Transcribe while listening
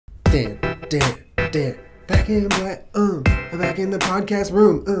Damn. Back in black, I'm back in the podcast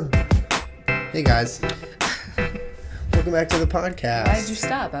room, Hey guys. Welcome back to the podcast. Why did you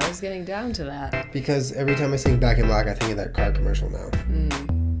stop? I was getting down to that. Because every time I sing Back in Black, I think of that car commercial now.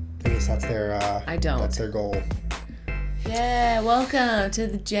 I guess that's their, I don't. That's their goal. Yeah, welcome to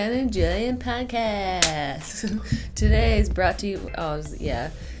the Jenna Julien Podcast. Today's brought to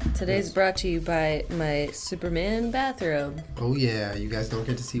you by my Superman bathrobe. Oh yeah, you guys don't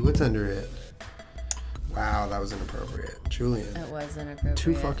get to see what's under it. Wow, that was inappropriate. Julien. It was inappropriate.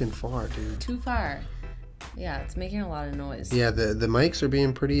 Too fucking far, dude. Too far. Yeah, it's making a lot of noise. Yeah, the mics are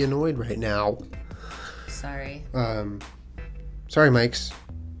being pretty annoyed right now. Sorry. Sorry, mics.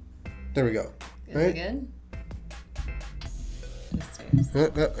 There we go. Is right? it good?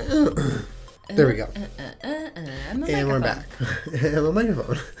 There we go. I'm a And we're back. I'm a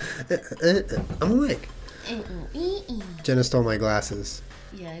microphone. I'm a mic. Jenna stole my glasses.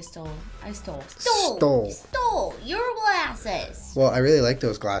 Yeah, I stole your glasses. Well, I really like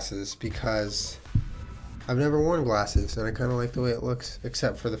those glasses because I've never worn glasses, and I kind of like the way it looks,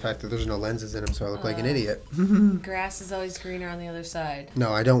 except for the fact that there's no lenses in them, so I look like an idiot. Grass is always greener on the other side.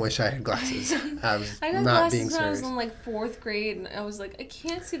 No, I don't wish I had glasses. I was I got not glasses being when I was serious. in like 4th grade, and I was like, I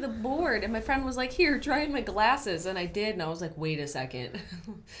can't see the board. And my friend was like, here, try my glasses. And I did, and I was like, wait a second.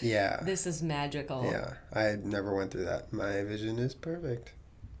 Yeah. This is magical. Yeah, I never went through that. My vision is perfect.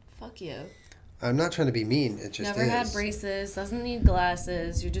 Fuck you. I'm not trying to be mean. It just Never is. had braces, doesn't need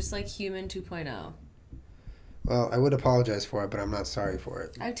glasses. You're just like human 2.0. Well, I would apologize for it, but I'm not sorry for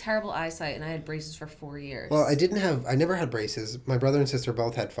it. I have terrible eyesight, and I had braces for 4 years. Well, I never had braces. My brother and sister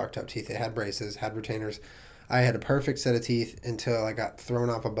both had fucked up teeth. They had braces, had retainers. I had a perfect set of teeth until I got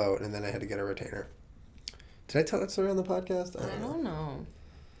thrown off a boat, and then I had to get a retainer. Did I tell that story on the podcast? I don't know.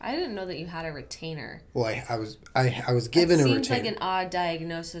 I didn't know that you had a retainer. Well, I was given a retainer. Seems like an odd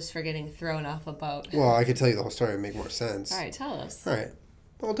diagnosis for getting thrown off a boat. Well, I could tell you the whole story and make more sense. All right, tell us. All right,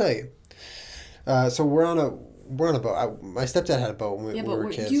 I'll tell you. So we're on a boat. My stepdad had a boat when we were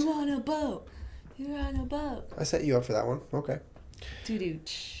kids. You on a boat? You're on a boat. I set you up for that one. Okay. Doo-doo.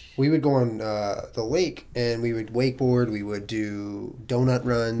 We would go on the lake, and we would wakeboard. We would do donut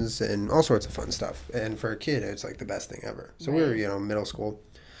runs and all sorts of fun stuff. And for a kid, it's like the best thing ever. So we were, middle school.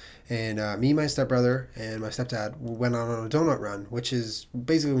 And me, my stepbrother, and my stepdad went on a donut run, which is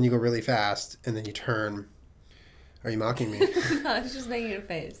basically when you go really fast, and then you turn. Are you mocking me? No, I was just making a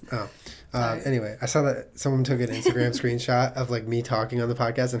face. Oh. Anyway, I saw that someone took an Instagram screenshot of like me talking on the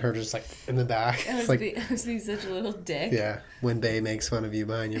podcast and her just like in the back. I was being such a little dick. Yeah, when Bae makes fun of you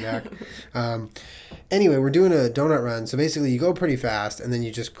behind your back. Anyway, we're doing a donut run. So basically you go pretty fast and then you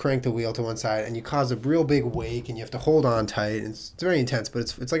just crank the wheel to one side and you cause a real big wake and you have to hold on tight. It's very intense, but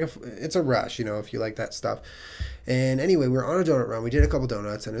it's like it's a rush, if you like that stuff. And anyway, we were on a donut run. We did a couple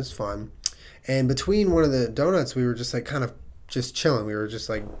donuts and it was fun. And between one of the donuts, we were just like kind of just chilling. We were just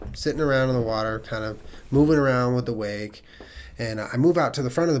like sitting around in the water, kind of moving around with the wake. And I move out to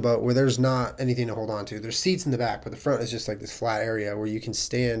the front of the boat where there's not anything to hold on to. There's seats in the back, but the front is just like this flat area where you can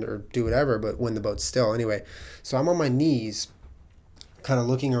stand or do whatever, but when the boat's still. Anyway, so I'm on my knees, kind of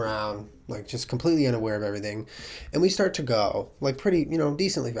looking around, like just completely unaware of everything. And we start to go like pretty,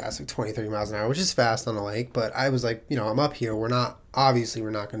 decently fast, like 20, 30 miles an hour, which is fast on a lake. But I was like, I'm up here. We're not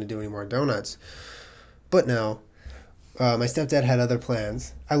going to do any more donuts. But no, my stepdad had other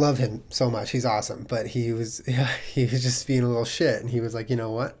plans. I love him so much. He's awesome. But he was just being a little shit. And he was like, you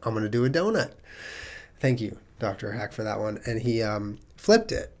know what? I'm going to do a donut. Thank you, Dr. Hack, for that one. And he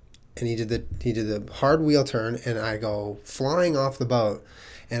flipped it. And he did the hard wheel turn, and I go flying off the boat.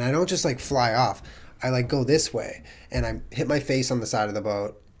 And I don't just like fly off. I like go this way, and I hit my face on the side of the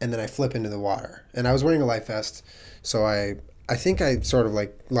boat, and then I flip into the water. And I was wearing a life vest, so I think I sort of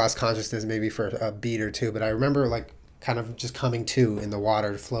like lost consciousness maybe for a beat or two. But I remember like kind of just coming to in the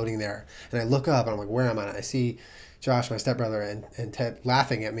water, floating there. And I look up, and I'm like, where am I? And I see Josh, my stepbrother, and Ted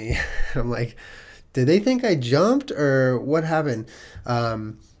laughing at me. I'm like, did they think I jumped or what happened?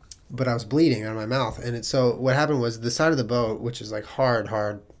 But I was bleeding out of my mouth. And so what happened was the side of the boat, which is like hard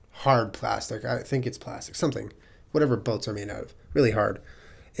plastic. I think it's plastic, something, whatever boats are made out of, really hard.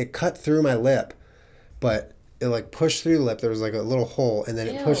 It cut through my lip, but it like pushed through the lip. There was like a little hole, and then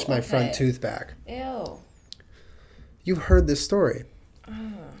it pushed my front tooth back. Ew. You've heard this story.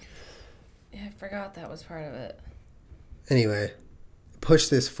 Yeah, I forgot that was part of it. Anyway, pushed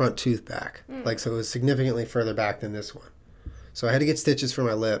this front tooth back. So it was significantly further back than this one. So I had to get stitches for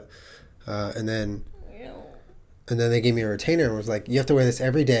my lip, and then they gave me a retainer and was like, you have to wear this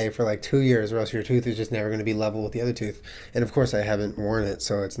every day for like 2 years or else your tooth is just never going to be level with the other tooth. And of course I haven't worn it,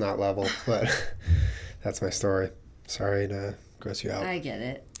 so it's not level, but that's my story. Sorry to gross you out. I get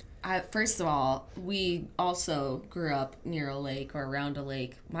it. First of all, we also grew up near a lake or around a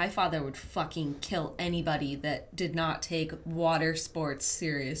lake. My father would fucking kill anybody that did not take water sports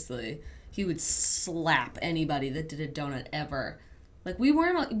seriously. He would slap anybody that did a donut ever. Like,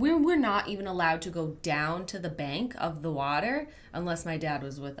 we're not even allowed to go down to the bank of the water unless my dad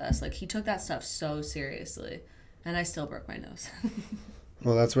was with us. Like, he took that stuff so seriously. And I still broke my nose.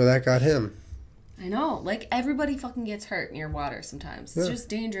 Well, that's where that got him. I know. Like, everybody fucking gets hurt near water sometimes. It's just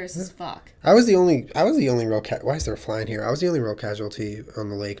dangerous as fuck. I was the only real why is there a fly in here? I was the only real casualty on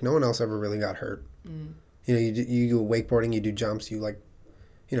the lake. No one else ever really got hurt. You know, you do wakeboarding, you do jumps, you like,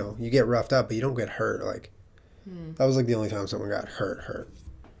 you know, you get roughed up, but you don't get hurt. Like, that was like the only time someone got hurt.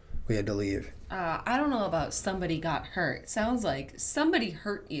 We had to leave. I don't know about somebody got hurt. Sounds like somebody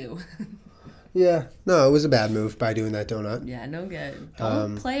hurt you. Yeah. No, it was a bad move by doing that donut. Yeah, no good.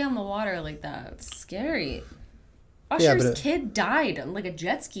 Don't play on the water like that. It's scary. Usher's kid died in like a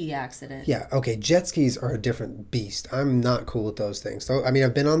jet ski accident. Yeah, okay, jet skis are a different beast. I'm not cool with those things. So, I mean,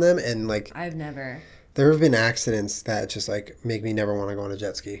 I've been on them and like... I've never. There have been accidents that just like make me never want to go on a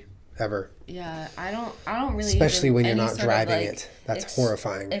jet ski. Ever. Yeah, I don't really... Especially when you're not driving it. That's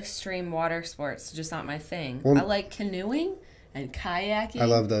horrifying. Extreme water sports, just not my thing. Well, I like canoeing and kayaking. I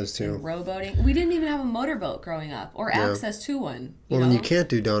love those too. And rowboating. We didn't even have a motorboat growing up or access to one. Then you can't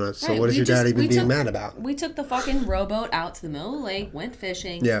do donuts. So what is your dad even being mad about? We took the fucking rowboat out to the middle of the lake, went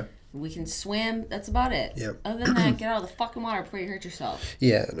fishing. Yeah. We can swim. That's about it. Yeah. Other than that, get out of the fucking water before you hurt yourself.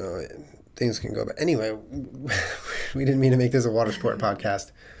 Yeah, no, things can go bad. Anyway, we didn't mean to make this a water sport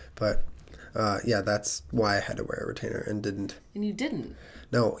podcast, but yeah, that's why I had to wear a retainer and didn't. And you didn't.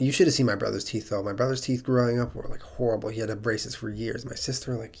 No, you should have seen my brother's teeth, though. My brother's teeth growing up were, like, horrible. He had braces for years. My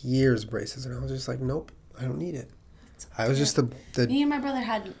sister, like, years of braces. And I was just like, nope, I don't need it. I was just the... Me and my brother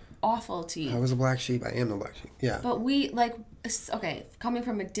had awful teeth. I was a black sheep. I am the black sheep. Yeah. But we, like... Okay, coming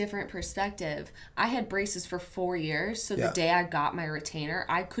from a different perspective, I had braces for 4 years. So the day I got my retainer,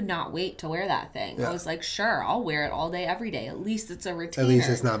 I could not wait to wear that thing. Yeah. I was like, sure, I'll wear it all day, every day. At least it's a retainer. At least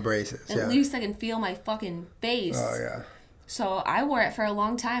it's not braces. At least I can feel my fucking face. Oh, yeah. So I wore it for a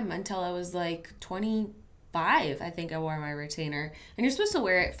long time until I was like 25. I think I wore my retainer. And you're supposed to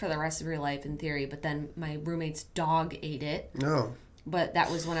wear it for the rest of your life in theory, but then my roommate's dog ate it. No. But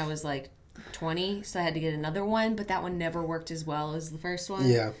that was when I was like 20, so I had to get another one, but that one never worked as well as the first one.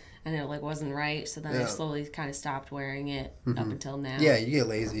 Yeah. And it like wasn't right, so then I slowly kind of stopped wearing it up until now. Yeah, you get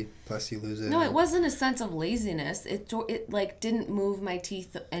lazy, plus you lose it. No, it wasn't a sense of laziness. It like didn't move my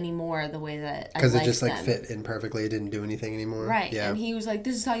teeth anymore the way that I liked them. Because it just like fit in perfectly. It didn't do anything anymore. Right. Yeah. And he was like,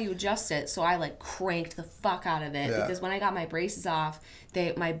 this is how you adjust it. So I like cranked the fuck out of it because when I got my braces off,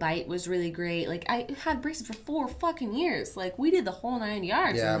 my bite was really great. Like I had braces for 4 fucking years. Like we did the whole 9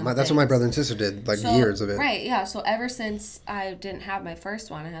 yards. Yeah, that's what my brother and sister did. Like years of it. Right. Yeah. So ever since I didn't have my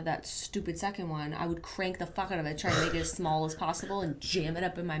first one, I had that stupid second one, I would crank the fuck out of it, try to make it as small as possible and jam it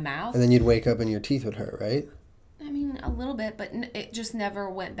up in my mouth. And then you'd wake up and your teeth would hurt, right? I mean, a little bit, but it just never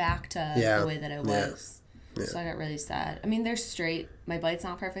went back to the way that it was. Yeah. So I got really sad. I mean, they're straight. My bite's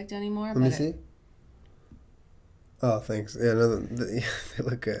not perfect anymore. Let me see. Oh, thanks. Yeah, no, they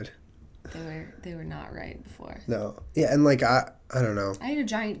look good. They were not right before. No. Yeah, and like I don't know. I had a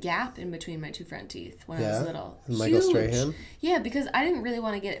giant gap in between my 2 front teeth when I was little. Michael Strahan? Yeah, because I didn't really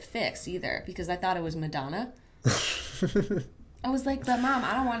want to get it fixed either because I thought it was Madonna. I was like, but Mom,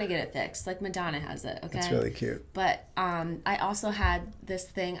 I don't want to get it fixed. Like Madonna has it, okay? It's really cute. But I also had this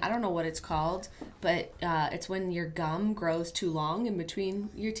thing, I don't know what it's called, but it's when your gum grows too long in between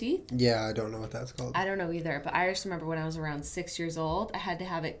your teeth. Yeah, I don't know what that's called. I don't know either, but I just remember when I was around 6 years old, I had to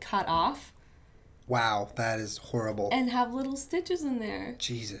have it cut off. Wow, that is horrible. And have little stitches in there.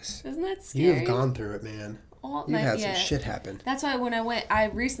 Jesus. Isn't that scary? You have gone through it, man. You've had some shit happen. That's why when I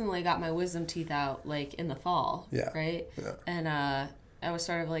recently got my wisdom teeth out, like, in the fall. Yeah. Right? Yeah. And I was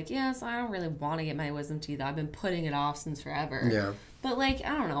sort of like, yes, I don't really want to get my wisdom teeth out. I've been putting it off since forever. Yeah. But, like,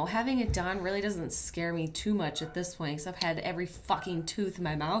 I don't know. Having it done really doesn't scare me too much at this point because I've had every fucking tooth in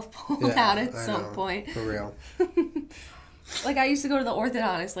my mouth pulled out at some point. For real. Like, I used to go to the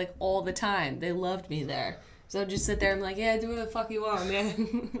orthodontist, like, all the time. They loved me there. So I'd just sit there and be like, yeah, do whatever the fuck you want,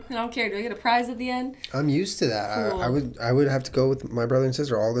 man. I don't care. Do I get a prize at the end? I'm used to that. Cool. I would have to go with my brother and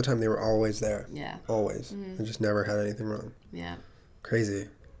sister all the time. They were always there. Yeah. Always. I just never had anything wrong. Yeah. Crazy.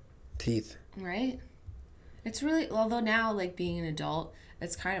 Teeth. Right? It's really, although now, like, being an adult,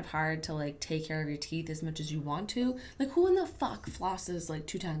 it's kind of hard to, like, take care of your teeth as much as you want to. Like, who in the fuck flosses, like,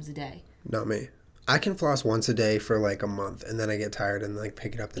 2 times a day? Not me. I can floss once a day for like a month, and then I get tired and like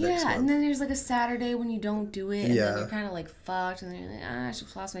pick it up the next month. Yeah, and then there's like a Saturday when you don't do it, and then you're kind of like fucked, and then you're like, I should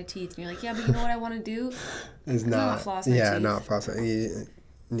floss my teeth, and you're like, yeah, but you know what I want to do? Is not floss my teeth. Not floss.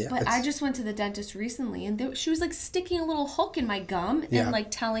 Yeah, but I just went to the dentist recently, and she was like sticking a little hook in my gum and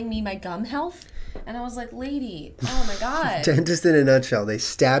like telling me my gum health. And I was like, lady, oh my God. Dentist in a nutshell. They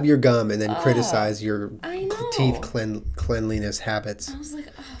stab your gum and then criticize your teeth cleanliness habits. I was like,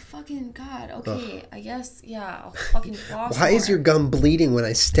 oh, fucking God. Okay, I guess, yeah, I'll fucking floss Why more. is your gum bleeding when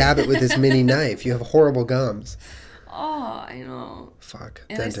I stab it with this mini knife? You have horrible gums. Oh, I know. Fuck.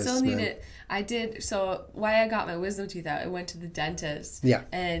 And dentists, I still need man. it. I did. So why I got my wisdom teeth out, I went to the dentist. Yeah.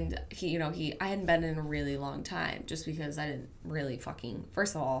 And I hadn't been in a really long time just because I didn't really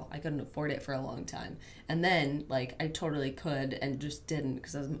first of all, I couldn't afford it for a long time. And then like I totally could and just didn't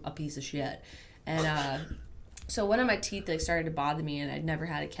because I was a piece of shit. And so one of my teeth like started to bother me and I'd never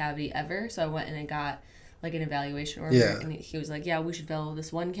had a cavity ever. So I went and I got like an evaluation order, and he was like, yeah, we should fill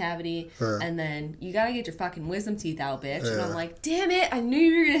this one cavity, and then you gotta get your fucking wisdom teeth out, bitch. And I'm like, damn it, I knew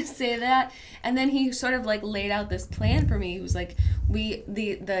you were gonna say that. And then he sort of like laid out this plan for me. He was like,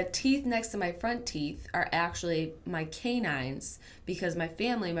 the teeth next to my front teeth are actually my canines, because my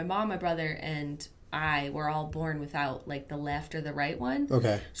family, my mom, my brother, and I were all born without like the left or the right one.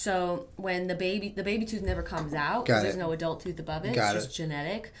 Okay. So when the baby tooth never comes out because there's no adult tooth above it. It's just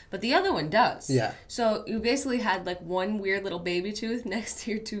genetic. But the other one does. Yeah. So you basically had like one weird little baby tooth next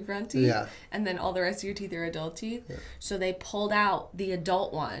to your two front teeth. Yeah. And then all the rest of your teeth are adult teeth. Yeah. So they pulled out the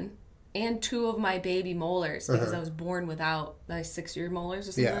adult one and two of my baby molars because I was born without my 6-year molars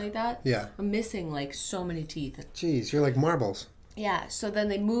or something like that. Yeah. I'm missing like so many teeth. Jeez, you're like marbles. Yeah, so then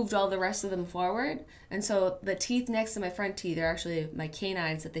they moved all the rest of them forward. And so the teeth next to my front teeth are actually my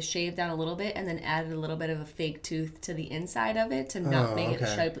canines that they shaved down a little bit and then added a little bit of a fake tooth to the inside of it to not make it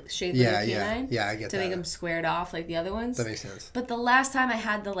shaped like a canine. Yeah, I get that. To make them squared off like the other ones. That makes sense. But the last time I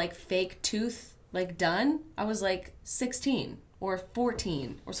had the like fake tooth like done, I was like 16 or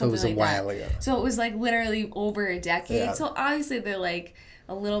 14 or something like that. So it was a while ago. So it was like literally over a decade. Yeah. So obviously they're like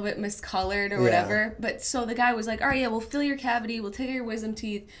a little bit miscolored or whatever. But so the guy was like, all right, yeah, we'll fill your cavity, we'll take your wisdom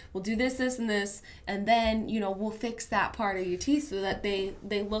teeth, we'll do this, this, and this, and then, we'll fix that part of your teeth so that they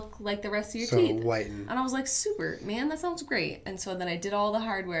look like the rest of your teeth. So whiten. And I was like, super, man, that sounds great. And so then I did all the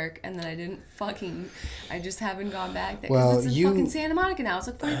hard work, and then I just haven't gone back there. Well, it's in fucking Santa Monica now. It's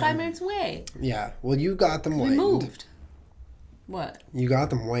like 45 minutes away. Yeah. Well, you got them whitened. We moved. What? You got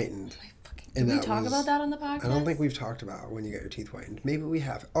them whitened. Did we talk about that on the podcast? I don't think we've talked about when you got your teeth whitened. Maybe we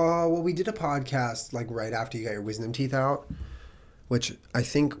have. Oh, well, we did a podcast like right after you got your wisdom teeth out, which I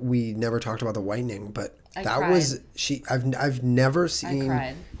think we never talked about the whitening, but I've never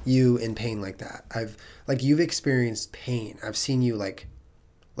seen you in pain like that. You've experienced pain. I've seen you like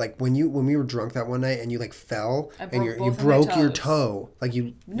when we were drunk that one night and you like fell and you broke your toe. Like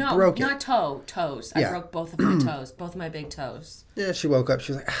you broke it. No, not toes. I broke both of my toes, both of my big toes. Yeah, she woke up.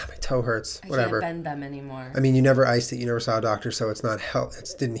 She was like, my toe hurts. Whatever. I can't bend them anymore. I mean, you never iced it. You never saw a doctor, so it's not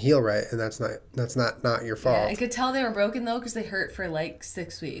it didn't heal right, and that's not your fault. Yeah, I could tell they were broken though because they hurt for like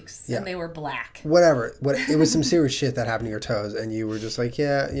 6 weeks and they were black. Whatever. It was some serious shit that happened to your toes, and you were just like,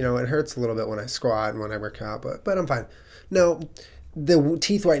 yeah, it hurts a little bit when I squat and when I work out, but I'm fine. No. The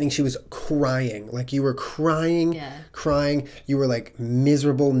teeth whitening, she was crying. Like you were crying. You were like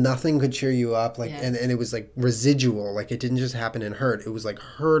miserable. Nothing could cheer you up. And it was like residual. Like it didn't just happen and hurt. It was like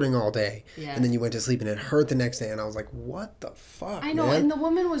hurting all day. Yeah. And then you went to sleep and it hurt the next day. And I was like, what the fuck? I know. Man? And the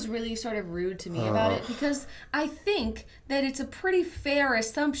woman was really sort of rude to me about it because I think that it's a pretty fair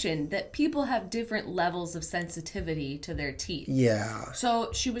assumption that people have different levels of sensitivity to their teeth. Yeah.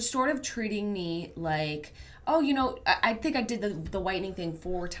 So she was sort of treating me like, oh, I think I did the whitening thing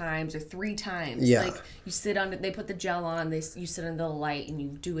 4 times or 3 times. Yeah. Like you sit on it, they put the gel on, you sit under the light and you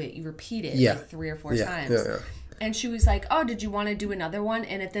do it, you repeat it like 3 or 4 times. Yeah. And she was like, oh, did you want to do another one?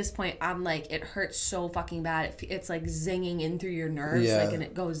 And at this point, I'm like, it hurts so fucking bad. It's like zinging in through your nerves, and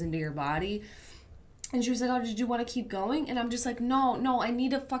it goes into your body. And she was like, oh, did you want to keep going? And I'm just like, no,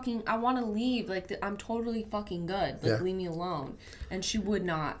 I want to leave. Like, I'm totally fucking good. Like, leave me alone. And she would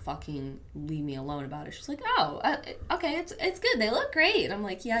not fucking leave me alone about it. She's like, oh, okay, it's good. They look great. And I'm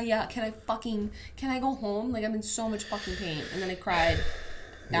like, yeah. Can I go home? Like, I'm in so much fucking pain. And then I cried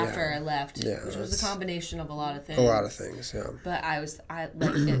after I left, which was a combination of a lot of things. A lot of things, yeah. But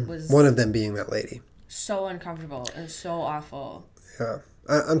it was... One of them being that lady. So uncomfortable and so awful. Yeah.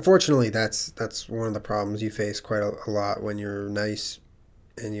 Unfortunately, that's one of the problems you face quite a lot when you're nice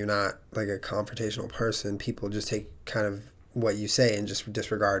and you're not like a confrontational person. People just take kind of what you say and just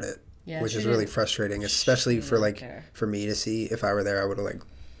disregard it, which is really frustrating, especially for me to see. If I were there, I would have like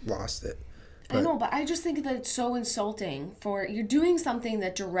lost it. But, I know, but I just think that it's so insulting you're doing something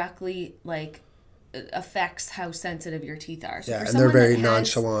that directly like affects how sensitive your teeth are. So yeah, and they're very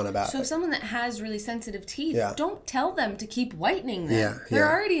nonchalant about it. So someone that has really sensitive teeth, Yeah. don't tell them to keep whitening them. Yeah, They're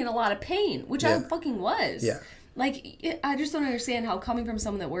yeah. already in a lot of pain, which I fucking was. Yeah. Like, I just don't understand how, coming from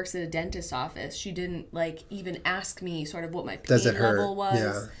someone that works at a dentist's office, she didn't, like, even ask me sort of what my pain level was.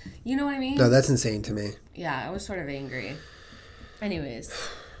 Yeah. You know what I mean? No, that's insane to me. Yeah, I was sort of angry. Anyways,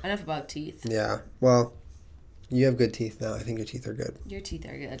 enough about teeth. Yeah. Well, you have good teeth now. I think your teeth are good. Your teeth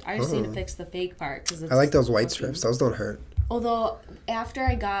are good. I just need to fix the fake part. I like those white strips. Those don't hurt. Although, after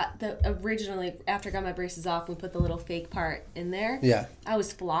I got my braces off, we put the little fake part in there. Yeah. I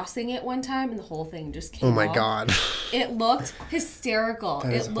was flossing it one time, and the whole thing just came Oh my off. God. It looked hysterical.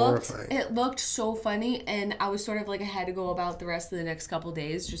 That is horrifying. It looked so funny, and I was sort of like, I had to go about the rest of the next couple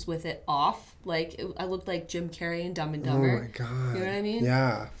days just with it off. Like, I looked like Jim Carrey in Dumb and Dumber. Oh my God. You know what I mean?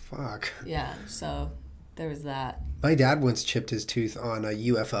 Yeah. Fuck. Yeah. So there was that. My dad once chipped his tooth on a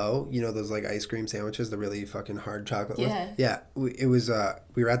UFO. You know those like ice cream sandwiches, the really fucking hard chocolate ones? Yeah. Yeah. It was,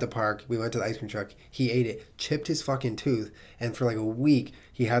 we were at the park. We went to the ice cream truck. He ate it, chipped his fucking tooth, and for like a week,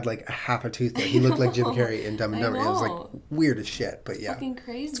 he had like a half a tooth there. He looked like Jim Carrey in Dumb and Dumber. It was like weird as shit, but yeah. Fucking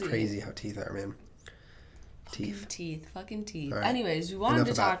crazy. It's crazy how teeth are, man. Fucking teeth. Right. Anyways, we wanted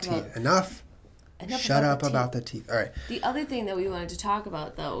to talk about... Enough Shut up about the teeth. All right. The other thing that we wanted to talk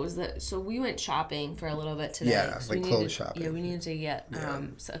about, though, was that, so we went shopping for a little bit today. Yeah, so like clothes shopping. Yeah, we needed to get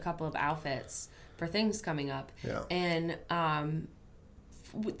a couple of outfits for things coming up. Yeah. And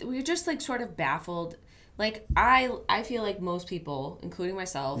we were just, like, sort of baffled. Like, I feel like most people, including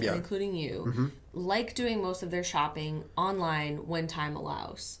myself and including you, like doing most of their shopping online when time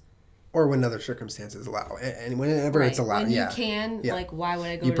allows. Or when other circumstances allow. And whenever it's allowed, when you can, like, why would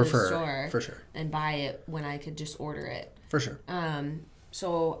I go to the store for sure. and buy it when I could just order it? For sure.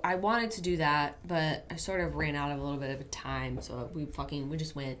 So I wanted to do that, but I sort of ran out of a little bit of time, so we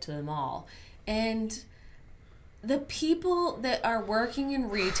just went to the mall. And the people that are working in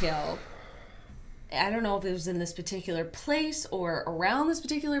retail, I don't know if it was in this particular place or around this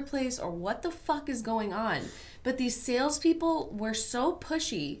particular place or what the fuck is going on, but these salespeople were so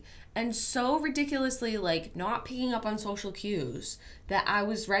pushy and so ridiculously, like, not picking up on social cues that I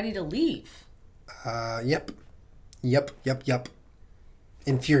was ready to leave. Yep.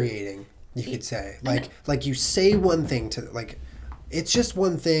 Infuriating, you could say. Like you say one thing to, like, it's just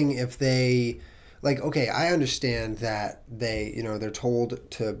one thing if they, like, okay, I understand that they, they're told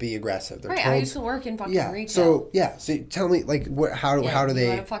to be aggressive. They're right, told, I used to work in fucking retail. So tell me, like, how do they... You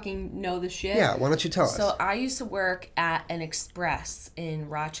want to fucking know the shit? Yeah, why don't you tell us? So I used to work at an Express in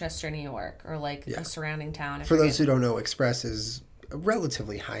Rochester, New York, or, like, a surrounding town. For those who don't know, Express is a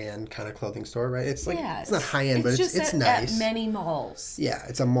relatively high-end kind of clothing store, right? It's like, it's not high-end, but it's nice. At many malls. Yeah,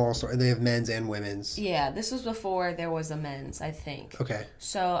 it's a mall store. They have men's and women's. Yeah, this was before there was a men's, I think. Okay.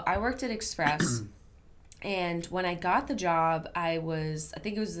 So I worked at Express, and when I got the job, I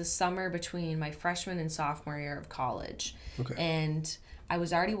think it was the summer between my freshman and sophomore year of college. Okay. And I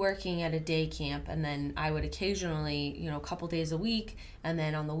was already working at a day camp, and then I would occasionally, a couple days a week, and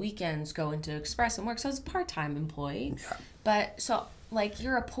then on the weekends go into Express and work. So I was a part-time employee. Yeah. But so, like,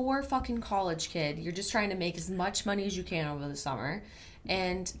 you're a poor fucking college kid. You're just trying to make as much money as you can over the summer.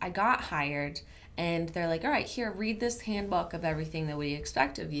 And I got hired, and they're like, all right, here, read this handbook of everything that we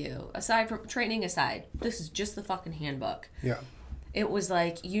expect of you. Aside from training aside, this is just the fucking handbook. Yeah. It was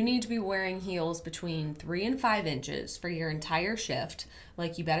like, you need to be wearing heels between 3 and 5 inches for your entire shift.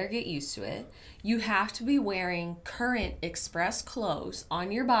 Like, you better get used to it. You have to be wearing current Express clothes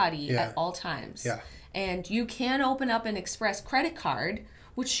on your body at all times. Yeah. And you can open up an Express credit card,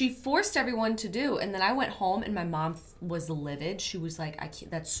 which she forced everyone to do. And then I went home, and my mom was livid. She was like,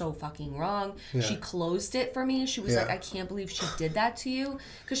 that's so fucking wrong. Yeah. She closed it for me. She was like, I can't believe she did that to you.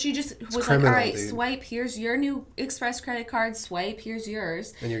 Because she just was like, all right, dude. Swipe, here's your new Express credit card. Swipe, here's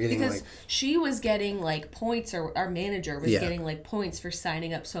yours. And you're getting, because she was getting, like, points, or our manager was getting, like, points for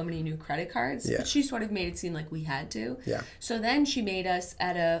signing up so many new credit cards. Yeah. But she sort of made it seem like we had to. Yeah. So then she made us,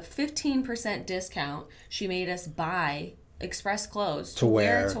 at a 15% discount, she made us buy Express clothes to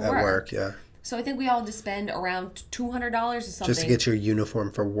wear to work. Yeah. So I think we all had to spend around $200 or something just to get your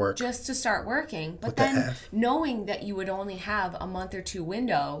uniform for work, just to start working. But then knowing that you would only have a month or two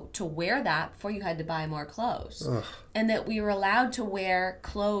window to wear that before you had to buy more clothes. Ugh. And that we were allowed to wear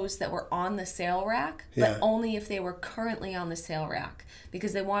clothes that were on the sale rack, but only if they were currently on the sale rack,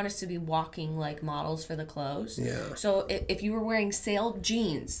 because they want us to be walking like models for the clothes. Yeah. So if you were wearing sale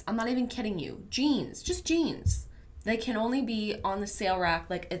jeans, I'm not even kidding you, just jeans. They can only be on the sale rack,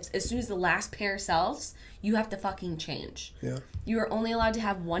 like, as soon as the last pair sells, you have to fucking change. Yeah. You are only allowed to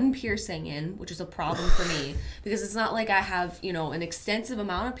have one piercing in, which is a problem for me because it's not like I have, you know, an extensive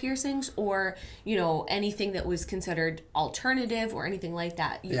amount of piercings or, you know, anything that was considered alternative or anything like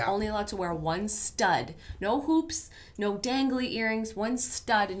that. You're only allowed to wear one stud. No hoops, no dangly earrings, one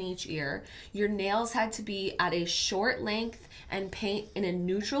stud in each ear. Your nails had to be at a short length and paint in a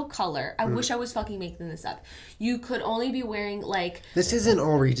neutral color. I wish I was fucking making this up. You could only be wearing like... This isn't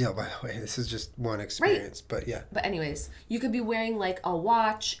all retail, by the way. This is just one experience, but yeah. But anyways, you could be wearing like a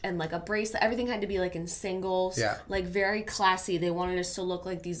watch and like a bracelet. Everything had to be like in singles. Yeah. Like very classy. They wanted us to look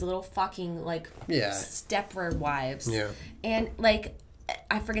like these little fucking like stepper wives. Yeah. And like...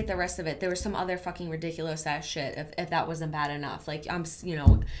 I forget the rest of it. There was some other fucking ridiculous ass shit if that wasn't bad enough. Like, you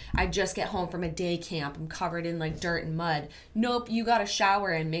know, I just get home from a day camp. I'm covered in, like, dirt and mud. Nope, you gotta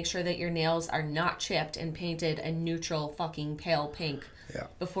shower and make sure that your nails are not chipped and painted a neutral fucking pale pink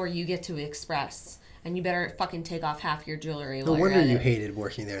before you get to Express. And you better fucking take off half your jewelry. No wonder you hated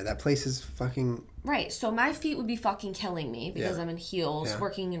working there. That place is fucking... Right, so my feet would be fucking killing me because I'm in heels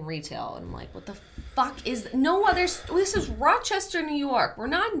working in retail. And I'm like, what the fuck is... No other... This is Rochester, New York. We're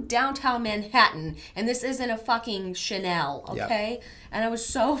not in downtown Manhattan. And this isn't a fucking Chanel, okay? Yep. And I was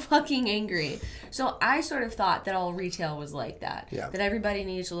so fucking angry. So I sort of thought that all retail was like that. Yeah. That everybody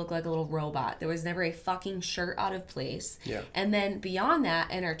needed to look like a little robot. There was never a fucking shirt out of place. Yeah. And then beyond that,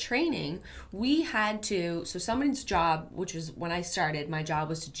 in our training, we had to... So somebody's job, which was when I started, my job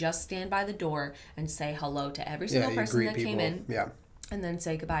was to just stand by the door and say hello to every single person that came in. Yeah. And then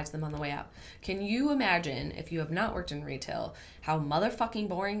say goodbye to them on the way out. Can you imagine, if you have not worked in retail, how motherfucking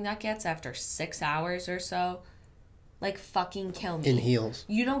boring that gets after 6 hours or so? Like, fucking kill me. In heels.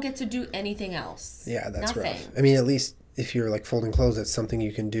 You don't get to do anything else. Yeah, that's rough. I mean, at least if you're, like, folding clothes, that's something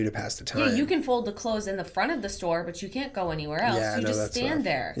you can do to pass the time. Yeah, you can fold the clothes in the front of the store, but you can't go anywhere else. Yeah, you just stand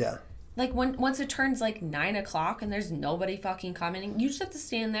there. Yeah. Like, once it turns, like, 9 o'clock and there's nobody fucking commenting, you just have to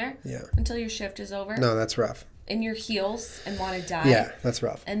stand there until your shift is over. No, that's rough. In your heels and want to die. Yeah, that's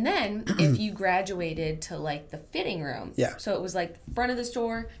rough. And then, if you graduated to, like, the fitting room. Yeah. So it was, like, front of the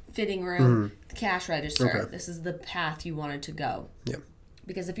store, fitting room, the cash register. Okay. This is the path you wanted to go. Yeah.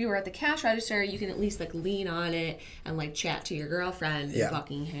 Because if you were at the cash register, you can at least, like, lean on it and, like, chat to your girlfriend and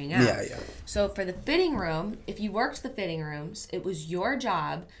fucking hang out. Yeah, yeah. So for the fitting room, if you worked the fitting rooms, it was your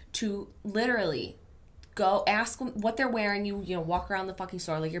job to literally go ask them what they're wearing. You know, walk around the fucking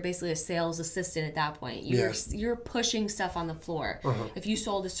store. Like, you're basically a sales assistant at that point. You're pushing stuff on the floor. If you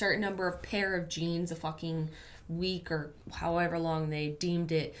sold a certain number of pair of jeans a fucking week or however long they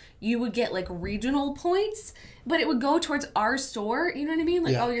deemed it, you would get like regional points, but it would go towards our store. You know what I mean?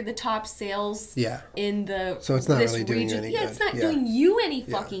 Like, oh, you're the top sales in the so it's not really doing you any good. It's not doing you any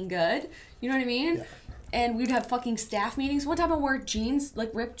fucking good. You know what I mean? Yeah. And we'd have fucking staff meetings. One time I wore jeans,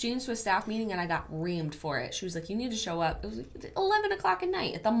 like ripped jeans to a staff meeting, and I got reamed for it. She was like, you need to show up. It was like 11 o'clock at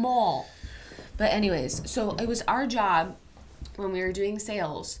night at the mall. But anyways, so it was our job when we were doing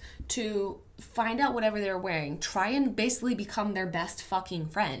sales to find out whatever they were wearing, try and basically become their best fucking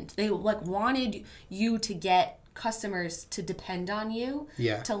friend. They like wanted you to get customers to depend on you,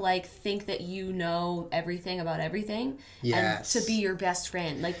 to like think that you know everything about everything, and to be your best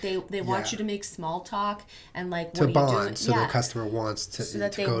friend. Like they want you to make small talk and like to bond, so the customer wants to so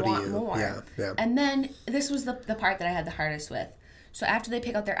that to they go want to you. More. Yeah. And then this was the part that I had the hardest with. So after they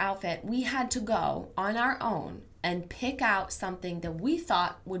pick out their outfit, we had to go on our own and pick out something that we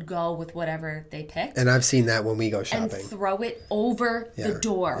thought would go with whatever they picked. And I've seen that when we go shopping. And throw it over the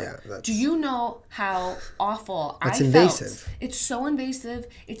door. Yeah, do you know how awful I felt? It's invasive. It's so invasive.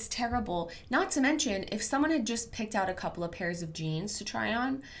 It's terrible. Not to mention, if someone had just picked out a couple of pairs of jeans to try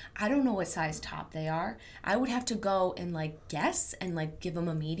on, I don't know what size top they are. I would have to go and like guess and like give them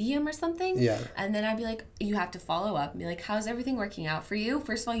a medium or something. Yeah. And then I'd be like, you have to follow up and be like, how's everything working out for you?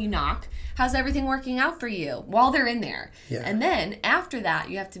 First of all, you knock. How's everything working out for you? While they're in there. Yeah. And then after that,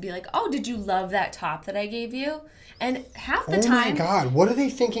 you have to be like, oh, did you love that top that I gave you? And half the time... Oh my God, what are they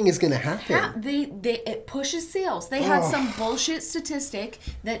thinking is going to happen? It pushes sales. They had some bullshit statistic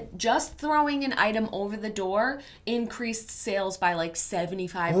that just throwing an item over the door increased sales by like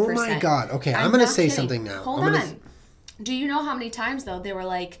 75%. Oh my God. Okay, I'm going to say something now. Hold on. Do you know how many times, though, they were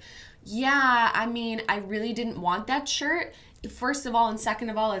like, yeah, I mean, I really didn't want that shirt. First of all, and second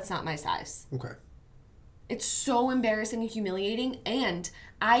of all, it's not my size. Okay. It's so embarrassing and humiliating, and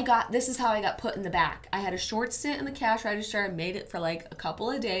this is how I got put in the back. I had a short stint in the cash register. I made it for like a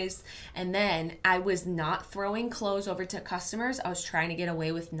couple of days, and then I was not throwing clothes over to customers. I was trying to get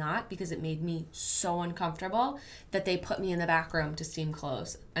away with not, because it made me so uncomfortable that they put me in the back room to steam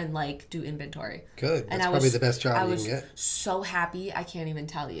clothes and like do inventory. Good. That's probably the best job you can get. I was so happy, I can't even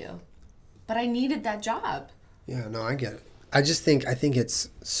tell you. but I needed that job. Yeah, no, I get it. I think it's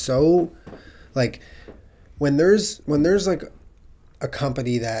so, like, when there's like a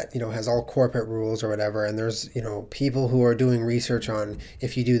company that, has all corporate rules or whatever, and there's, people who are doing research on,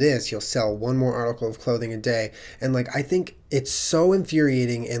 if you do this, you'll sell one more article of clothing a day. And like, I think it's so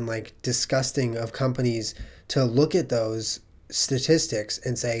infuriating and like disgusting of companies to look at those statistics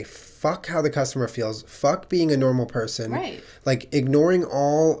and say, fuck how the customer feels, fuck being a normal person, right? Like ignoring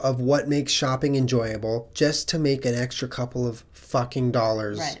all of what makes shopping enjoyable just to make an extra couple of fucking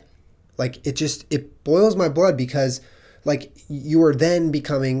dollars. Right. Like it boils my blood, because like you are then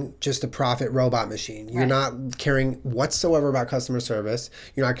becoming just a profit robot machine. You're not caring whatsoever about customer service.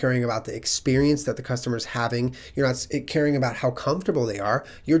 You're not caring about the experience that the customer's having. You're not caring about how comfortable they are.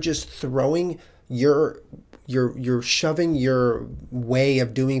 You're just throwing you're shoving your way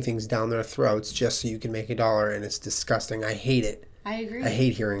of doing things down their throats just so you can make $1, and it's disgusting. I hate it. I agree. I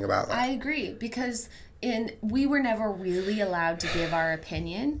hate hearing about that. I agree, because we were never really allowed to give our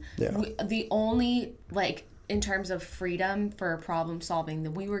opinion. Yeah. The only, like, in terms of freedom for problem solving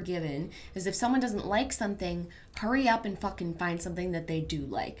that we were given is if someone doesn't like something, hurry up and fucking find something that they do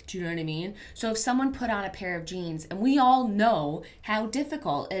like. Do you know what I mean? So if someone put on a pair of jeans, and we all know how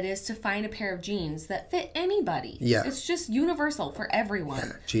difficult it is to find a pair of jeans that fit anybody. Yeah. It's just universal for everyone.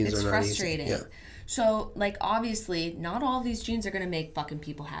 Yeah, jeans it's are not frustrating. easy. Yeah. So, like, obviously, not all of these jeans are going to make fucking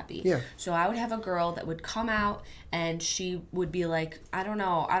people happy. Yeah. So I would have a girl that would come out and she would be like, I don't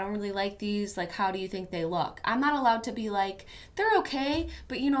know, I don't really like these. Like, how do you think they look? I'm not allowed to be like, they're okay,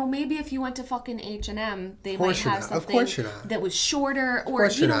 but, maybe if you went to fucking H&M, they might have something that was shorter. Or,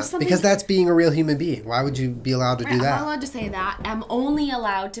 something. Because that's being a real human being. Why would you be allowed to do that? I'm not allowed to say that. I'm only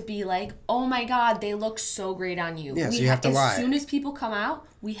allowed to be like, oh my God, they look so great on you. Yeah, so you have to lie. As soon as people come out,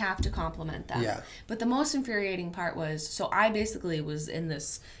 we have to compliment them. Yeah. But the most infuriating part was, so I basically was in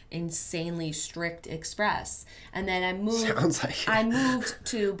this insanely strict Express, and then I moved. Sounds like it. I moved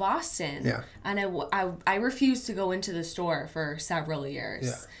to Boston. Yeah. And I refused to go into the store for several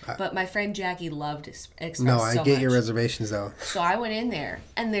years. Yeah. But my friend Jackie loved Express. No, I so get much. your reservations though. So I went in there,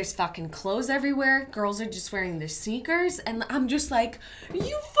 and there's fucking clothes everywhere. Girls are just wearing their sneakers, and I'm just like, are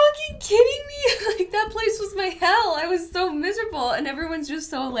you fucking kidding me? Like, that place was my hell. I was so miserable, and everyone's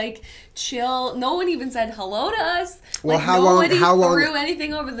just so like chill. No one even said hello to us. Well, like, how nobody long threw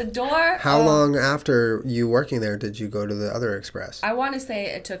anything over the door. How long after you working there did you go to the other Express? I want to say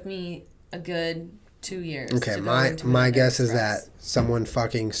it took me a good 2 years. Okay, my guess is that someone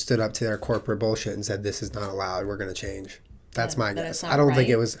fucking stood up to their corporate bullshit and said, "This is not allowed. We're going to change." That's my guess. I don't think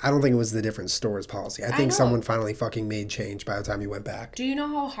it was the different stores policy. I think someone finally fucking made change by the time you went back. Do you know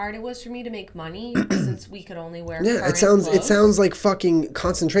how hard it was for me to make money since we could only wear it clothes? sounds like fucking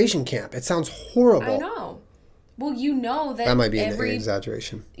concentration camp. It sounds horrible. I know. Well, that might be an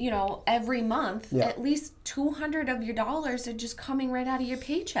exaggeration. Every month, at least $200 of your dollars are just coming right out of your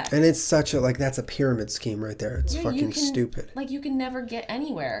paycheck. And it's such that's a pyramid scheme right there. It's fucking stupid. Like, you can never get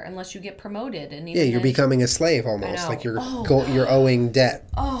anywhere unless you get promoted. And you're becoming a slave almost. Like you're owing debt.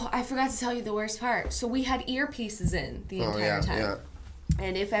 Oh, I forgot to tell you the worst part. So we had earpieces in the entire time. Yeah.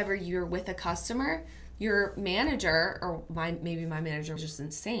 And if ever you're with a customer, your manager, or maybe my manager was just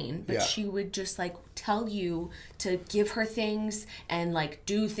insane, but she would just like tell you to give her things and like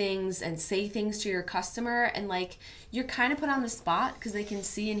do things and say things to your customer, and like you're kind of put on the spot because they can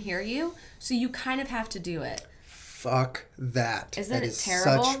see and hear you, so you kind of have to do it. Fuck that. Isn't it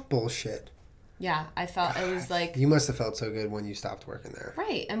terrible? Such bullshit. Yeah, I felt it was like... You must have felt so good when you stopped working there.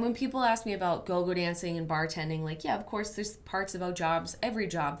 Right. And when people ask me about go-go dancing and bartending, like, yeah, of course there's parts about every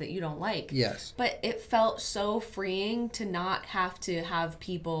job that you don't like. Yes. But it felt so freeing to not have to have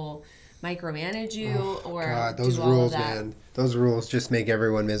people micromanage you or God, those do all rules, of that. man. Those rules just make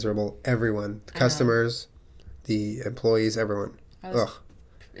everyone miserable. Everyone. The customers, the employees, everyone. Ugh.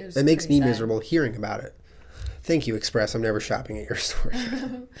 It makes me miserable hearing about it. Thank you, Express. I'm never shopping at your store.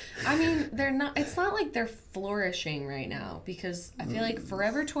 I mean, it's not like they're flourishing right now, because I feel like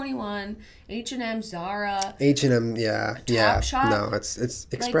Forever 21, H&M, Zara. H&M, yeah. Topshop. No, it's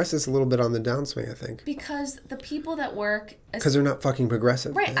Express is a little bit on the downswing, I think. Because the people that work... Because they're not fucking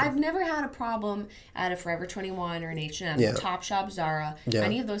progressive. Right. Man. I've never had a problem at a Forever 21 or an H&M, Topshop, Zara,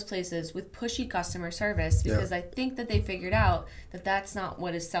 any of those places with pushy customer service, because I think that they figured out that that's not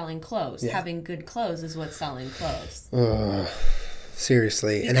what is selling clothes. Yeah. Having good clothes is what's selling clothes.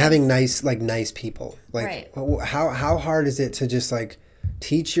 Seriously. And having nice people. Like, how hard is it to just like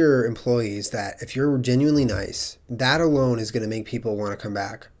teach your employees that if you're genuinely nice, that alone is going to make people want to come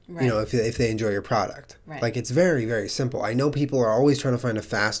back. Right. You know, if they enjoy your product. Right. Like, it's very, very simple. I know people are always trying to find a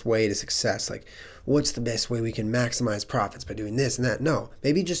fast way to success. Like, what's the best way we can maximize profits by doing this and that? No,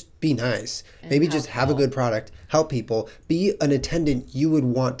 maybe just be nice. And maybe just have a good product, help people, be an attendant you would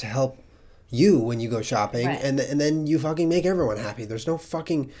want to help you when you go shopping, Right. and then you fucking make everyone happy. There's no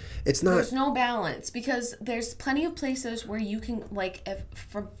fucking, it's not. There's no balance, because there's plenty of places where you can, like, if,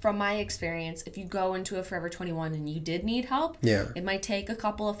 from my experience, if you go into a Forever 21 and you did need help, Yeah. it might take a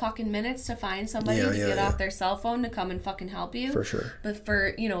couple of fucking minutes to find somebody to get off their cell phone to come and fucking help you. For sure. But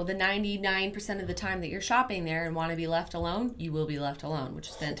for, you know, the 99% of the time that you're shopping there and want to be left alone, you will be left alone, which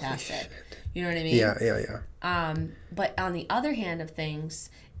is fantastic. You know what I mean? Yeah. But on the other hand of things,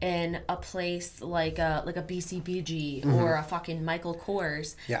 in a place like a BCBG or a fucking Michael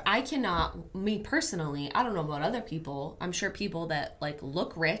Kors, Yeah. I cannot, me personally, I don't know about other people, I'm sure people that like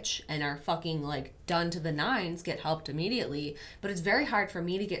look rich and are fucking like done to the nines get helped immediately, but it's very hard for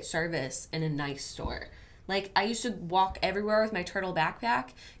me to get service in a nice store. Like, I used to walk everywhere with my turtle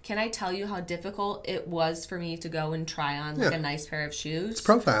backpack. Can I tell you how difficult it was for me to go and try on like a nice pair of shoes? It's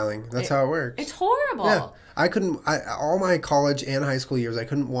profiling. That's how it works. It's horrible. Yeah. I couldn't, all my college and high school years, I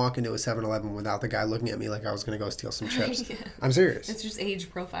couldn't walk into a 7-Eleven without the guy looking at me like I was going to go steal some chips. Yeah. I'm serious. It's just age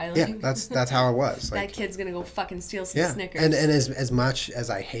profiling. Yeah, that's how it was. Like, that kid's going to go fucking steal some Snickers. and as much as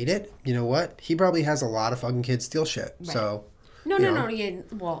I hate it, you know what? He probably has a lot of fucking kids steal shit. Right. So... No. Yeah,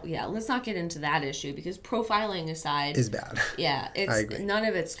 well, yeah. Let's not get into that issue, because profiling aside is bad. Yeah, I agree. None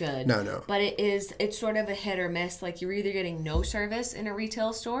of it's good. No. But it's sort of a hit or miss. Like, you're either getting no service in a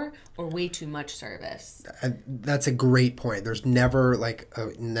retail store or way too much service. That's a great point. There's never like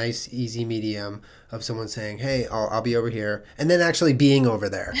a nice, easy medium of someone saying, "Hey, I'll be over here," and then actually being over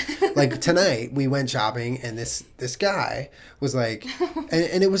there. Like tonight, we went shopping, and this guy was like,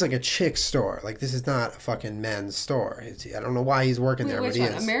 and it was like a chick's store. Like, this is not a fucking men's store. I don't know why he's working there, but he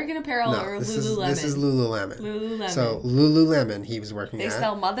is. American Apparel or Lululemon? This is Lululemon. Lululemon. So Lululemon, he was working at. They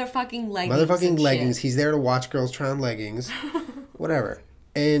sell motherfucking leggings. He's there to watch girls try on leggings, whatever.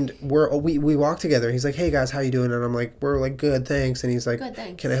 And we walk together. He's like, "Hey guys, how you doing?" And I'm like, "We're like good, thanks." And he's like, "Good,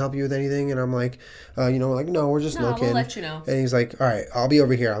 thanks. Can I help you with anything?" And I'm like, like, "No, we're just looking." We'll let you know. And he's like, "All right, I'll be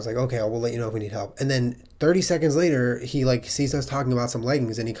over here." I was like, "Okay, we'll let you know if we need help." And then 30 seconds later, he like sees us talking about some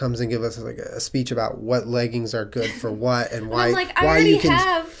leggings, and he comes and gives us like a speech about what leggings are good for what, and why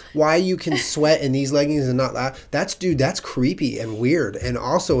why you can sweat in these leggings and not that. That's creepy and weird, and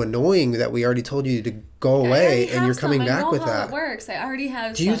also annoying that we already told you to go away and you're coming back with that. I know how it works. I already have.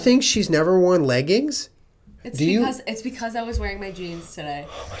 Do you think she's never worn leggings? It's because I was wearing my jeans today.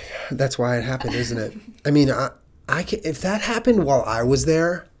 Oh my God, that's why it happened, isn't it? I mean, I can, if that happened while I was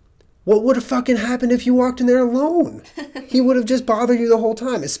there, what would have fucking happened if you walked in there alone? He would have just bothered you the whole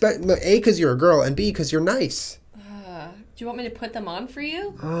time. A, because you're a girl, and B, because you're nice. Do you want me to put them on for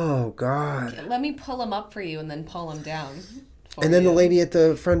you? Oh, God. Okay, let me pull them up for you and then pull them down. And then the lady at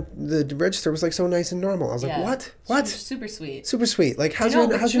the front, the register, was like so nice and normal. I was like, what? What? Super sweet. Super sweet. Like, how's your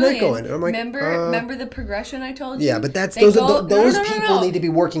night going? And I'm like, remember the progression I told you? Yeah, but that's those people need to be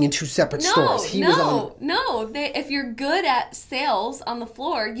working in two separate stores. If you're good at sales on the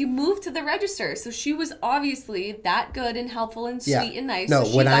floor, you move to the register. So she was obviously that good and helpful and sweet and nice. No,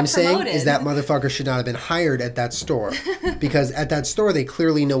 so what I'm saying is that motherfucker should not have been hired at that store, because at that store they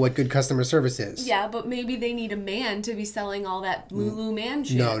clearly know what good customer service is. Yeah, but maybe they need a man to be selling all that Lulu man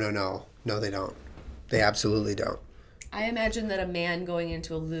shit. No, they don't. They absolutely don't. I imagine that a man going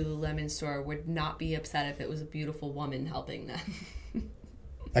into a Lululemon store would not be upset if it was a beautiful woman helping them.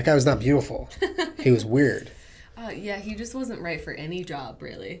 That guy was not beautiful. He was weird. Yeah, he just wasn't right for any job,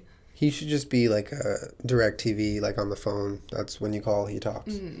 really. He should just be like a DirecTV, like on the phone. That's when you call, he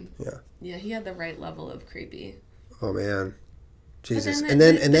talks. Yeah. Yeah, he had the right level of creepy. Oh, man. Jesus. And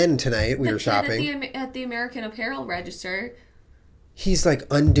then tonight we were shopping. At the American Apparel register. He's like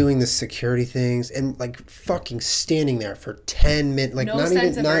undoing the security things and like fucking standing there for 10 minutes. Like,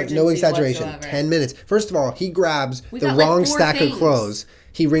 no exaggeration. Whatsoever. 10 minutes. First of all, he grabs the wrong stack of clothes.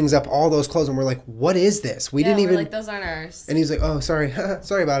 He rings up all those clothes and we're like, what is this? We didn't even. Like, those aren't ours. And he's like, oh, sorry.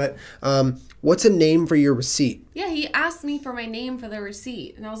 Sorry about it. What's a name for your receipt? Yeah, he asked me for my name for the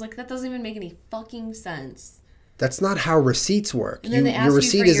receipt. And I was like, that doesn't even make any fucking sense. That's not how receipts work. Your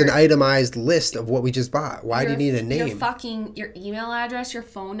receipt is an itemized list of what we just bought. Why do you need a name? Your email address, your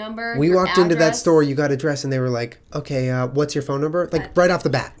phone number. We walked into that store, you got addressed, and they were like, okay, what's your phone number? Like, right off the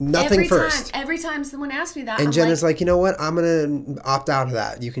bat. Nothing first. Every time someone asks me that, and Jenna's like, you know what? I'm going to opt out of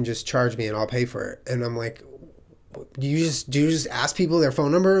that. You can just charge me and I'll pay for it. And I'm like, do you just ask people their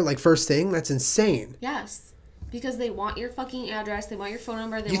phone number like first thing? That's insane. Yes. Because they want your fucking address, they want your phone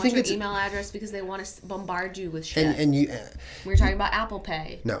number, they want your email address because they want to bombard you with shit. And you... we were talking about Apple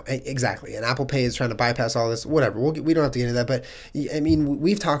Pay. No, exactly. And Apple Pay is trying to bypass all this. Whatever. We don't have to get into that. But, I mean,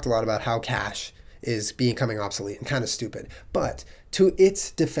 we've talked a lot about how cash is becoming obsolete and kind of stupid. But to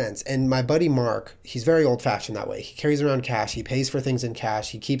its defense, and my buddy Mark, he's very old-fashioned that way. He carries around cash. He pays for things in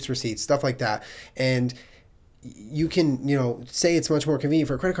cash. He keeps receipts, stuff like that. And you can, say it's much more convenient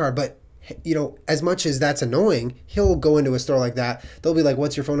for a credit card, but as much as that's annoying, he'll go into a store like that. They'll be like,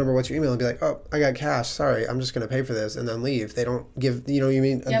 what's your phone number? What's your email? And be like, oh, I got cash. Sorry, I'm just going to pay for this, and then leave. They don't give, what you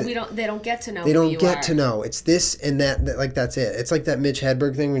mean? Yeah, they don't get to know They don't get to know. It's this and that, like, that's it. It's like that Mitch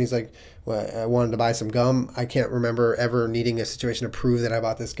Hedberg thing when he's like, well, I wanted to buy some gum. I can't remember ever needing a situation to prove that I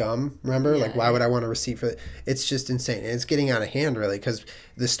bought this gum. Remember? Yeah, why would I want a receipt for it? It's just insane. And it's getting out of hand, really, because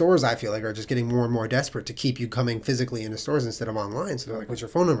the stores, I feel like, are just getting more and more desperate to keep you coming physically into stores instead of online. So they're like, what's your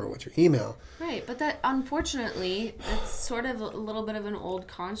phone number? What's your email? Right. But that, unfortunately, it's sort of a little bit of an old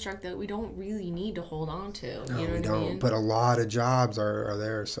construct that we don't really need to hold on to. No, you know we what don't. I mean? But a lot of jobs are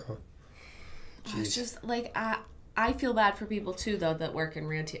there, so... It's just, like, I feel bad for people, too, though, that work in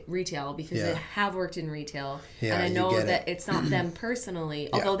retail because they have worked in retail. Yeah, and I know that it's not them personally,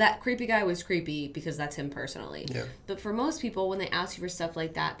 although that creepy guy was creepy because that's him personally. Yeah. But for most people, when they ask you for stuff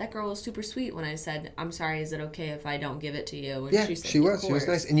like that girl was super sweet when I said, I'm sorry, is it okay if I don't give it to you? And she said, she was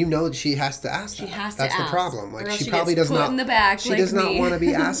nice. And that she has to ask that. She has to That's ask. the problem. Like, she probably does not... in the back she does not want to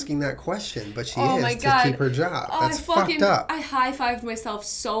be asking that question, but she is to keep her job. That's fucked up. I high-fived myself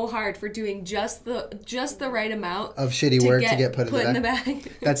so hard for doing just the right amount of shitty work to get put in the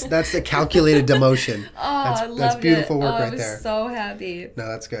bag. That's the calculated demotion. I loved that's beautiful work right I there. was so happy. No,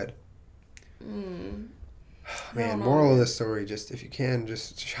 that's good. Man, moral of the story: just if you can,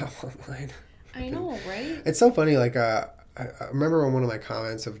 just shop online. I know, right? It's so funny. Like, I remember on one of my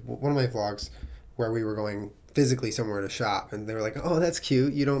comments of one of my vlogs where we were going physically somewhere to shop, and they were like, "Oh, that's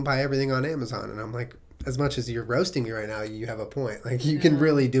cute. You don't buy everything on Amazon," and I'm like, as much as you're roasting me right now, you have a point. Like, you can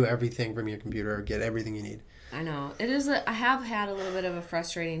really do everything from your computer or get everything you need. I know. It is I have had a little bit of a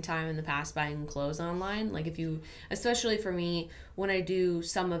frustrating time in the past buying clothes online. Like, especially for me, when I do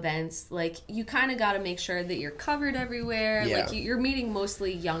some events, like, you kind of got to make sure that you're covered everywhere. Yeah. Like, you're meeting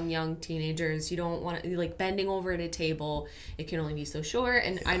mostly young teenagers. You don't want to, like, bending over at a table. It can only be so short.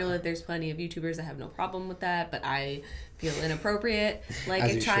 And I know that there's plenty of YouTubers that have no problem with that, but I feel inappropriate. Like,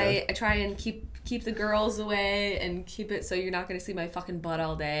 I try and keep the girls away and keep it so you're not going to see my fucking butt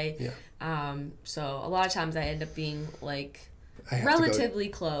all day. Yeah. So a lot of times I end up being, like, relatively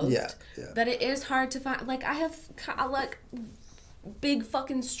clothed. Yeah. That it is hard to find. Like, I have, like, big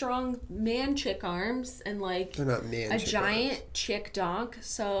fucking strong man chick arms and, like, they're not man a chick giant arms. Chick donk.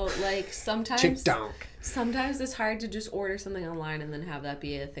 So, like, sometimes Chick donk. Sometimes it's hard to just order something online and then have that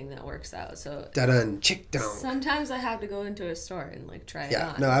be a thing that works out. So dun chick donk. Sometimes I have to go into a store and, like, try it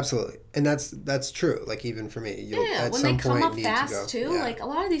on. Yeah, no, absolutely, and that's true. Like, even for me, you'll at when some they come point up need fast to go. too. Yeah. Like, a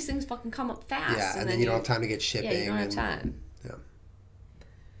lot of these things fucking come up fast. Yeah, and then you don't have time to get shipping. Yeah, you don't have time. Yeah.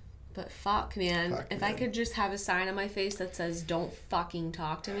 But fuck, man. If I could just have a sign on my face that says "Don't fucking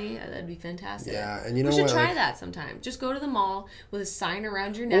talk to me," that'd be fantastic. Yeah, and you know what? We should try like, that sometime. Just go to the mall with a sign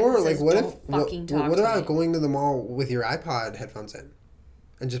around your neck or that like, says, what "Don't if fucking talk what to about me." going to the mall with your iPod headphones in,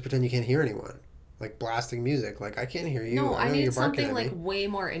 and just pretend you can't hear anyone, like blasting music? Like, I can't hear you. No, I know need you're something like way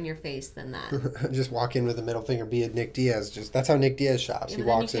more in your face than that. Just walk in with a middle finger. Be a Nick Diaz. That's how Nick Diaz shops. Yeah, He but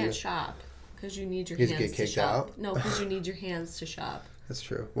walks then you in. can't shop because you need your You just hands get kicked to shop. out? No, because you need your hands to shop. That's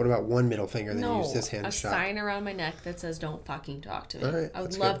true. What about one middle finger? Then you use this hand to a shop. sign around my neck that says "Don't fucking talk to me." All right, I would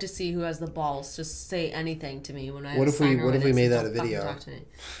that's love good. to see who has the balls to say anything to me when I. What if we made that a "Don't video? fucking talk to me."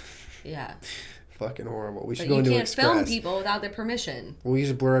 Yeah. Fucking horrible. We should But go into you can't Express. film people without their permission. Well, we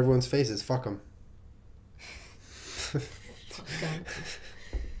should blur everyone's faces. Fuck them.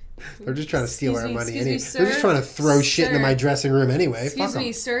 They're just trying to steal our money anyway. They're just trying to throw shit into my dressing room anyway. Excuse Fuck me,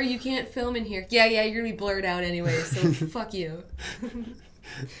 them. sir, you can't film in here. Yeah, you're gonna be blurred out anyway, so fuck you.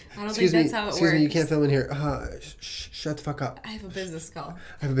 I don't think that's how it works. Excuse me, you can't film in here. Shut the fuck up. I have a business call.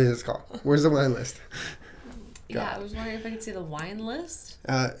 I have a business call. Where's the wine list? Yeah, I was wondering if I could see the wine list.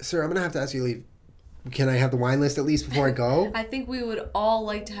 Sir, I'm going to have to ask you to leave. Can I have the wine list at least before I go? I think we would all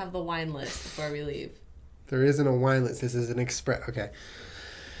like to have the wine list before we leave. There isn't a wine list. This is an express. Okay.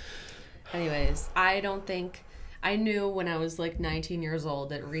 Anyways, I knew when I was like 19 years old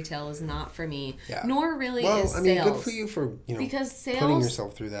that retail is not for me. Yeah. Nor really is sales. Well, I mean, good for you for, because putting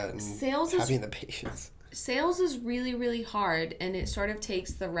yourself through that and having the patience. Sales is really, really hard, and it sort of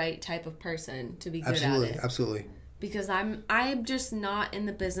takes the right type of person to be good at it. Absolutely. Because I'm just not in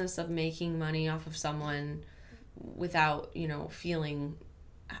the business of making money off of someone without, feeling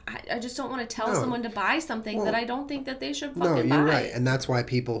I just don't want to tell someone to buy something that I don't think that they should fucking buy. No, you're right. And that's why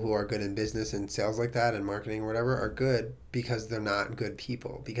people who are good in business and sales like that and marketing or whatever are good, because they're not good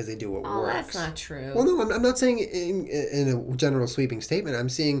people, because they do what works. That's not true. Well, no, I'm not saying in a general sweeping statement. I'm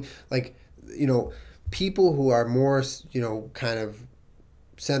seeing, like, you know, people who are more, you know, kind of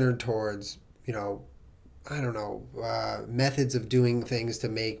centered towards, you know, I don't know, methods of doing things to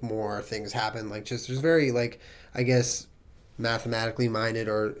make more things happen. Like, just there's very, like, I guess, mathematically minded,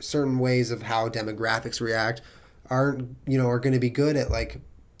 or certain ways of how demographics react are going to be good at, like,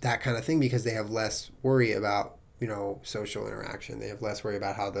 that kind of thing, because they have less worry about, you know, social interaction. They have less worry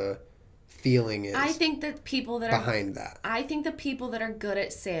about how the feeling is. I think that people that behind that. I think the people that are good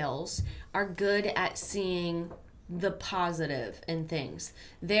at sales are good at seeing the positive in things.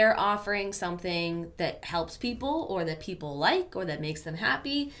 They're offering something that helps people, or that people like, or that makes them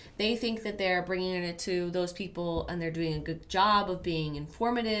happy. They think that they're bringing it to those people, and they're doing a good job of being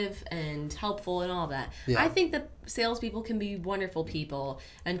informative and helpful and all that. Yeah. I think that salespeople can be wonderful people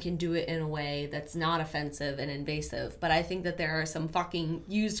and can do it in a way that's not offensive and invasive. But I think that there are some fucking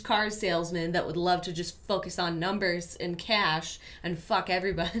used car salesmen that would love to just focus on numbers and cash and fuck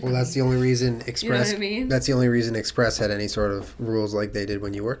everybody. Well, that's the only reason Express. You know what I mean? That's the only reason Express had any sort of rules like they did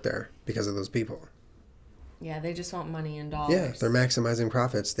when you worked there, because of those people. Yeah, they just want money and dollars. Yeah, they're maximizing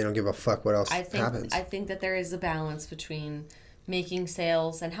profits. They don't give a fuck what else happens. I think that there is a balance between making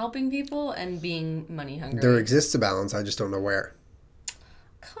sales and helping people and being money hungry. There exists a balance. I just don't know where.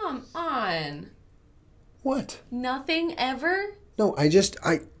 Come on. What? Nothing ever? No,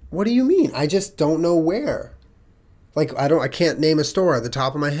 what do you mean? I just don't know where. Like, I can't name a store at the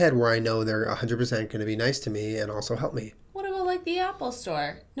top of my head where I know they're 100% going to be nice to me and also help me. What about, like, the Apple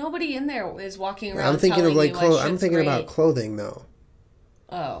store? Nobody in there is walking around. I'm thinking of, like, I'm thinking about clothing, though.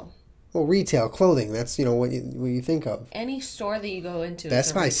 Oh. Well, retail clothing. That's, you know, what you think of. Any store that you go into.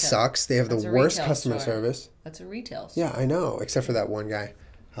 Best Buy sucks. They have the worst customer service. That's a retail store. Yeah, I know. Except for that one guy,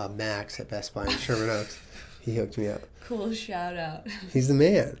 Max at Best Buy in Sherman Oaks. He hooked me up. Cool shout out. He's the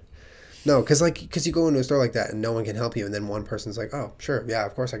man. No, because you go into a store like that and no one can help you, and then one person's like, oh, sure, yeah,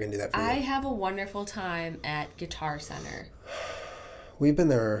 of course I can do that for you. I have a wonderful time at Guitar Center. We've been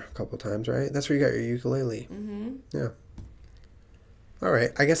there a couple times, right? That's where you got your ukulele. Mm-hmm. Yeah. All right.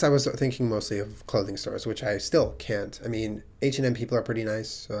 I guess I was thinking mostly of clothing stores, which I still can't. I mean, H&M people are pretty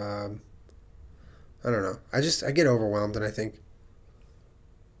nice. I don't know. I get overwhelmed, and I think,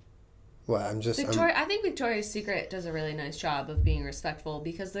 well, I think Victoria's Secret does a really nice job of being respectful,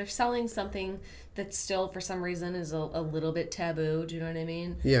 because they're selling something that still, for some reason, is a little bit taboo. Do you know what I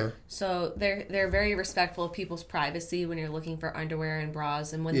mean? Yeah. So they're very respectful of people's privacy when you're looking for underwear and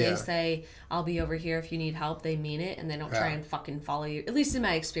bras. And when they say, I'll be over here if you need help, they mean it, and they don't try and fucking follow you. At least in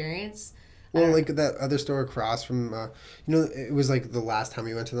my experience. Well, like that other store across from, it was like the last time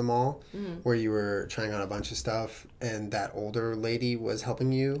we went to the mall, where you were trying on a bunch of stuff, and that older lady was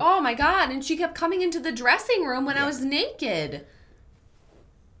helping you. Oh my God, and she kept coming into the dressing room when I was naked.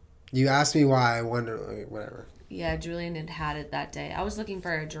 You asked me why, I wonder, like, whatever. Yeah, Julian had it that day. I was looking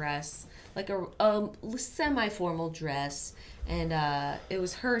for a dress, like a semi-formal dress, and it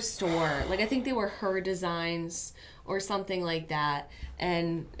was her store. Like, I think they were her designs or something like that,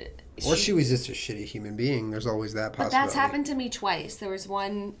 and... Or she was just a shitty human being. There's always that possibility. But that's happened to me twice. There was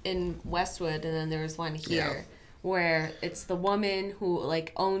one in Westwood, and then there was one here, where it's the woman who,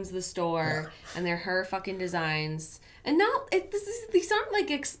 like, owns the store, and they're her fucking designs. And these aren't,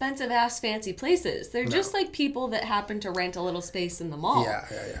 like, expensive-ass fancy places. They're just, like, people that happen to rent a little space in the mall.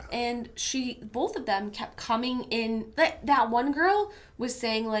 Yeah. And both of them kept coming in. That one girl was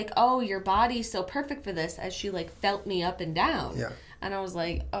saying, like, oh, your body's so perfect for this, as she, like, felt me up and down. Yeah. And I was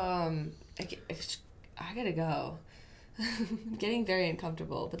like, I gotta go. I'm getting very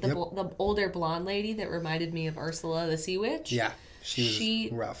uncomfortable. But the older blonde lady that reminded me of Ursula the Sea Witch. Yeah, she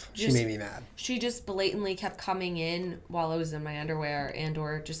was rough. She made me mad. She just blatantly kept coming in while I was in my underwear and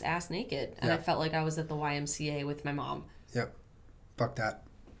or just ass naked. And I felt like I was at the YMCA with my mom. Yep. Fuck that.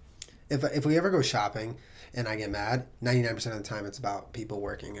 If we ever go shopping and I get mad, 99% of the time it's about people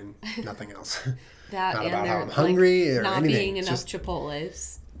working and nothing else. Not about how I'm hungry or not anything. Not being enough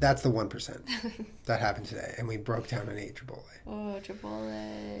Chipotles. That's the 1%. That happened today, and we broke down and ate Chipotle. Oh,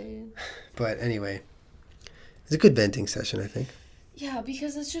 Chipotle. But anyway, it's a good venting session, I think. Yeah,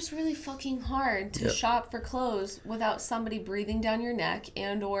 because it's just really fucking hard to shop for clothes without somebody breathing down your neck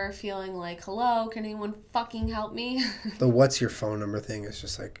and or feeling like, hello, can anyone fucking help me? The what's your phone number thing is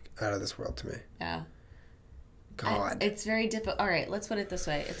just like out of this world to me. Yeah. God. It's very difficult. All right, let's put it this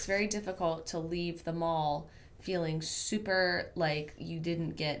way. It's very difficult to leave the mall feeling super like you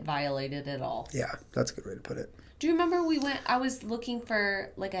didn't get violated at all. Yeah, that's a good way to put it. Do you remember I was looking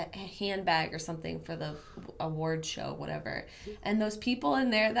for like a handbag or something for the award show, whatever. And those people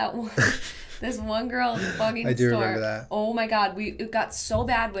in there this one girl in the fucking store. I do remember that. Oh my God. It got so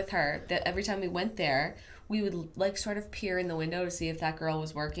bad with her that every time we went there, we would like sort of peer in the window to see if that girl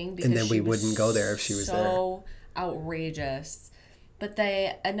was working. Because and then we wouldn't go there if she was there. So outrageous. But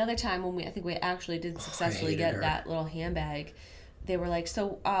another time when I think we actually did successfully get that little handbag, they were like,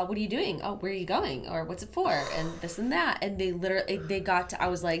 so what are you doing? Oh, where are you going? Or what's it for? And this and that. And I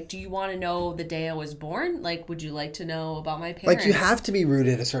was like, do you want to know the day I was born? Like, would you like to know about my parents? Like, you have to be rude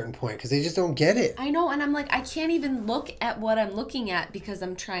at a certain point because they just don't get it. I know. And I'm like, I can't even look at what I'm looking at because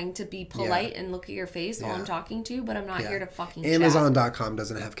I'm trying to be polite and look at your face while I'm talking to you, but I'm not here to fucking Amazon.com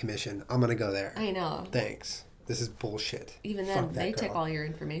doesn't have commission. I'm going to go there. I know. Thanks. This is bullshit. Even then, they take all your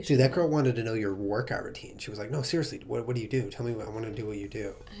information. Dude, that girl wanted to know your workout routine. She was like, no, seriously, what do you do? Tell me I want to do what you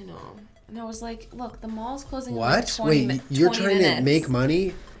do. I know. And I was like, look, the mall's closing what? in like 20 Wait, you're trying minutes. to make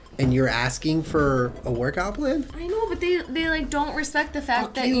money and you're asking for a workout plan? I know, but they like don't respect the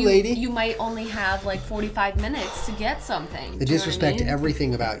fact that you might only have like 45 minutes to get something. They disrespect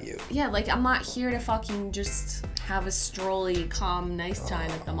everything about you. Yeah, like I'm not here to fucking just have a strolly, calm, nice time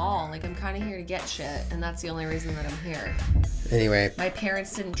at the mall. Like I'm kind of here to get shit, and that's the only reason that I'm here. Anyway. My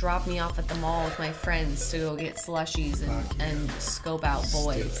parents didn't drop me off at the mall with my friends to go get slushies and scope out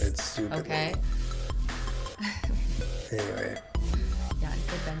boys. Stupid. Okay? Anyway. Yeah,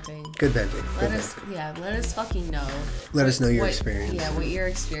 good venting. Good venting. Let us fucking know. Let us know your experience. Yeah, what your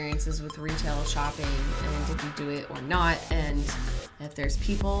experience is with retail shopping, and if you do it or not, and if there's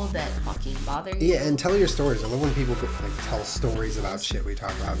people that fucking bother you. Yeah, and tell your stories. I love when people like tell stories about shit we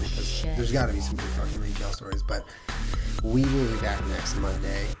talk about because there's got to be some good fucking retail stories. But we will be back next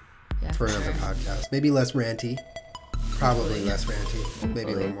Monday for another podcast. Maybe less ranty. Probably less ranty.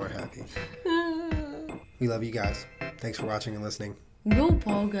 Maybe a little more happy. We love you guys. Thanks for watching and listening. Go,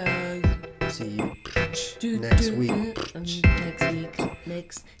 Paul, guys. See you next week.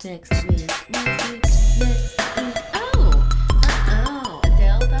 Next week.